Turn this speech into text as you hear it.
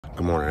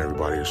Good morning,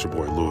 everybody. It's your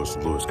boy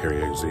Lewis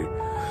Carey AZ.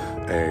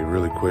 Hey,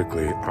 really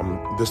quickly,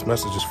 this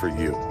message is for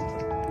you.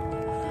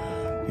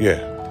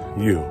 Yeah,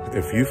 you.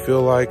 If you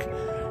feel like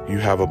you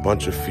have a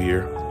bunch of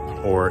fear,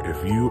 or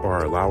if you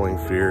are allowing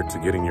fear to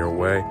get in your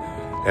way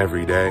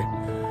every day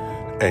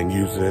and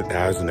using it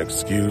as an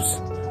excuse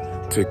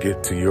to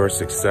get to your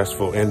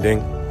successful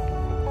ending,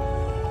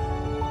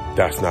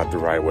 that's not the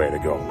right way to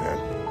go,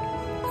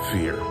 man.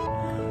 Fear,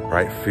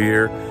 right?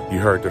 Fear, you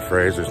heard the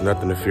phrase, there's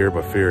nothing to fear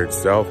but fear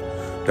itself.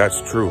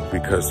 That's true,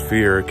 because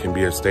fear can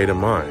be a state of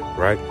mind,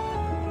 right?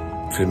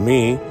 To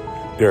me,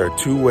 there are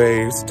two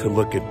ways to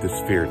look at this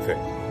fear thing,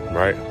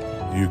 right?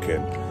 You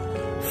can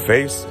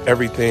face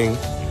everything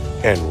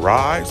and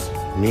rise,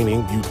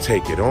 meaning you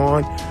take it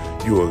on,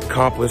 you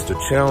accomplish the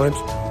challenge,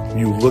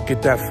 you look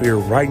at that fear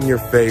right in your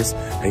face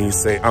and you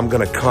say, I'm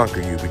gonna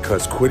conquer you,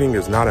 because quitting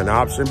is not an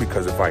option,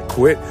 because if I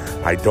quit,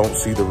 I don't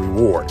see the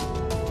reward.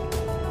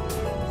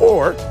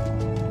 Or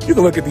you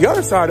can look at the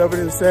other side of it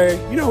and say,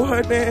 you know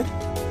what, man?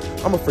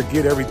 I'm gonna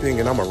forget everything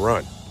and I'm gonna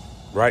run,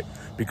 right?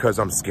 Because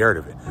I'm scared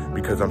of it.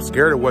 Because I'm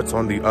scared of what's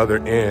on the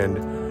other end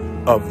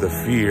of the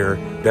fear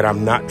that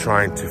I'm not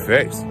trying to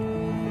face.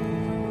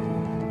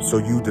 So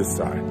you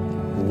decide,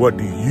 what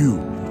do you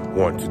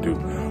want to do?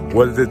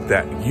 What is it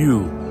that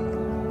you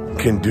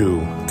can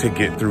do to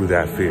get through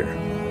that fear,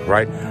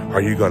 right?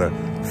 Are you gonna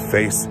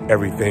face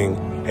everything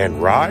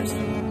and rise?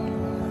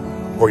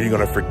 Or are you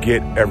gonna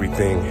forget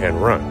everything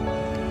and run?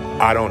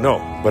 I don't know,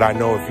 but I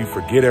know if you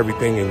forget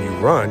everything and you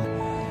run,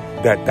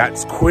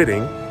 that's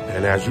quitting.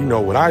 And as you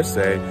know what I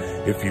say,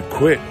 if you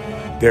quit,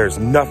 there's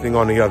nothing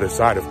on the other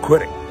side of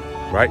quitting,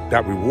 right?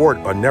 That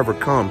reward will never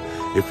come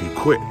if you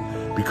quit,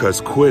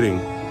 because quitting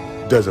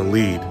doesn't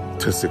lead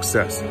to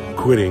success.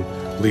 Quitting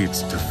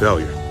leads to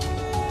failure.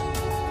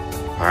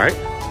 All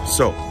right?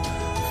 So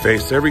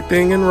face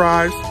everything and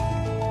rise,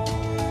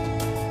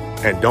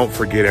 and don't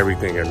forget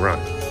everything and run.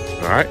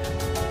 All right?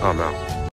 I'm out.